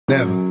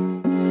Never.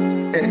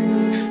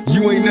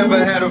 You ain't never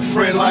had a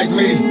friend like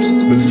me.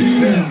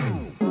 Believe that.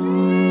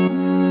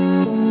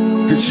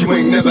 Cause you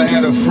ain't never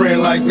had a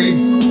friend like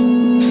me.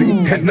 See,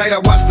 at night I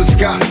watch the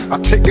sky, I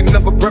take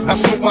another breath, I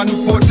smoke my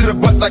Newport to the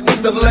butt like it's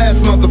the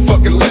last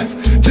motherfucking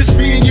left. Just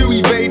me and you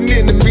evading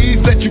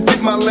enemies, let you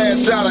get my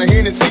last shot of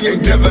Hennessy.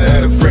 Ain't never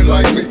had a friend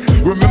like me.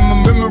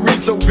 Remember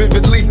memories so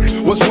vividly.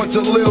 Was once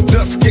a little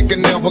dust kicker,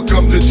 now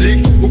becomes a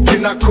G. Who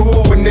can I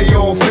call when they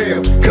all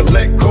fail?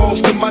 Collect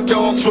calls to my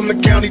dogs from the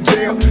county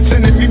jail,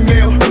 sending me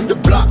mail with the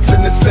blocks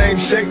in the same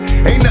shape.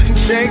 Ain't nothing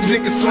changed,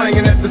 niggas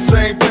slanging at the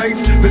same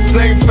pace. The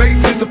same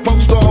face is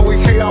supposed to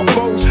always hate our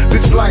foes.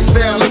 This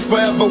lifestyle is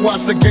forever,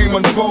 watch the game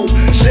unfold.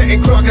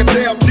 Shedding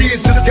crocodile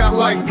tears just got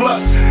life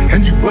plus.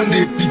 And you wonder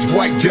if these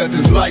white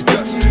judges like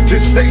us.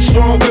 Just stay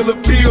strong, will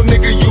appeal,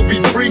 nigga, you'll be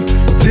free.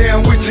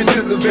 Down with you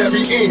to the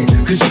very end,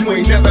 cause you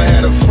ain't never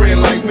had a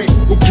friend like me.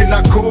 Who can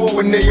I call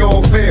when they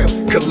all fail?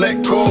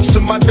 Collect calls to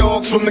my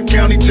dogs from the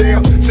county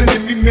jail,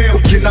 sending me mail.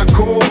 Who can I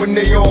call when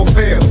they all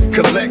fail?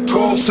 Collect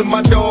calls to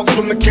my dogs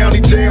from the county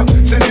jail,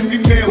 sending me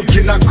mail. Who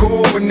can I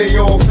call when they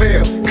all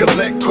fail?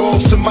 Collect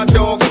calls to my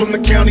dogs from the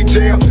county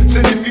jail,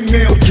 sending me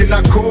mail. Who can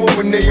I call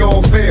when they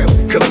all fail?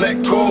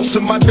 Collect calls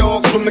to my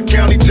dogs from the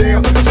county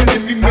jail,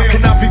 sending me mail. How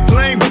can I be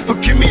blamed?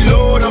 Forgive me,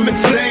 Lord, I'm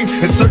insane.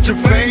 In search of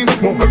fame,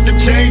 won't hurt to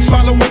change.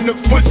 Following the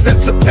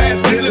footsteps of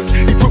past dealers.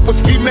 Equipped with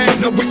ski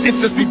masks, no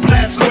witnesses, we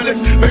blast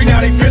squillers. Maybe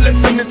now they feel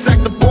us in this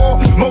act of war.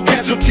 More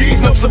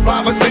casualties, no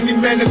survivors. Any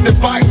man that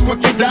defies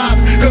quickly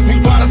dies. Cause we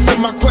bought us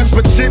in my quest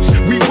for chips.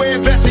 We wear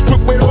vests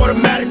equipped with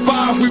automatic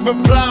fire. We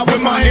reply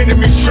when my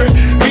enemies trip.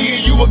 Me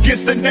and you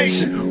against the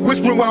nation,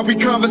 whispering while we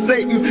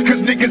conversating.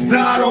 Cause niggas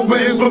died over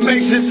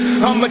information.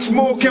 How much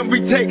more can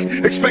we take?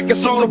 Expect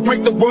us all to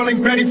break, the world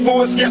ain't ready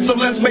for us yet, so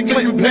let's make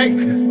Clinton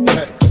pay.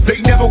 They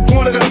never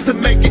wanted us to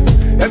make it.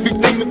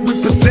 Everything that we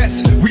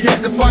possess, we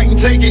had to fight and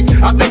take it.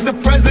 I think the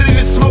president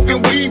is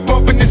smoking weed,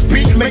 bumping this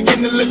beat,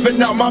 making a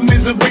living out my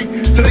misery.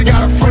 Till they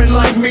got a friend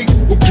like me.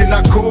 Who can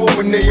I call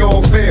when they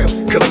all fail?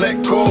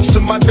 Collect calls to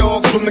my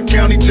dogs from the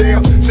county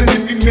jail,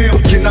 sending me mail.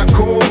 Who can I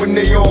call when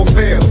they all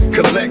fail?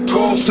 Collect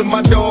calls to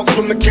my dogs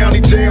from the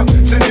county jail,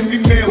 sending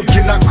me mail. Who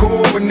can I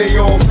call when they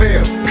all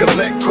fail?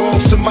 Collect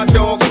calls to my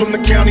dogs from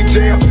the county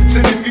jail,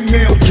 sending me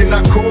mail. Who can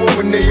I call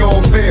when they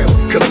all fail?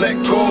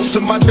 Collect calls to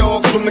my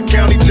dogs from the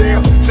county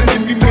jail,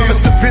 sending me mail.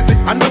 To visit,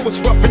 I know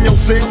it's rough in your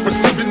cell,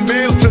 receiving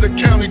mail to the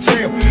county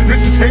jail.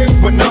 This is hell.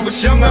 When I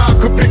was younger, I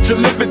could picture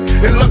living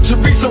in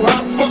luxury, so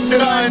how the fuck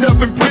did I end up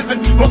in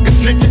prison? Fucking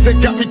snitches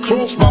that got me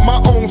crossed by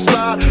my own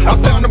side. I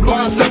found him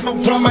by himself, no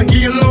drama,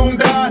 he alone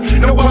died.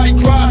 Nobody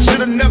cried,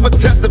 should've never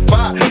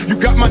testified. You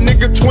got my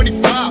nigga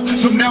 25,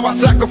 so now I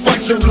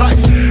sacrifice your life.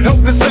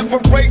 Help to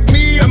separate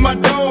me and my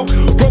dog.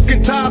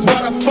 Broken ties,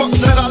 why the fuck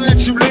should I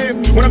let you live?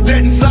 When I'm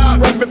dead inside,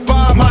 rapid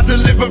fire my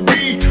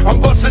delivery. I'm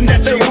busting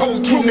at your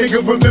whole crew,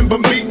 nigga, remember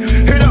me.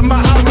 Hit up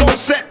my outlaw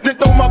set, then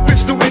throw my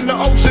pistol in the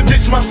ocean.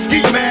 Ditch my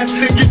ski mask,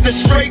 then get the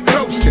straight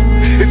coasting.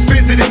 It's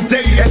visiting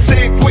day, that's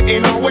saying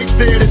quitting. Always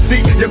there to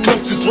see your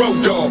closest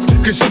road dog.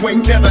 Cause you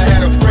ain't never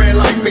had a friend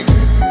like me.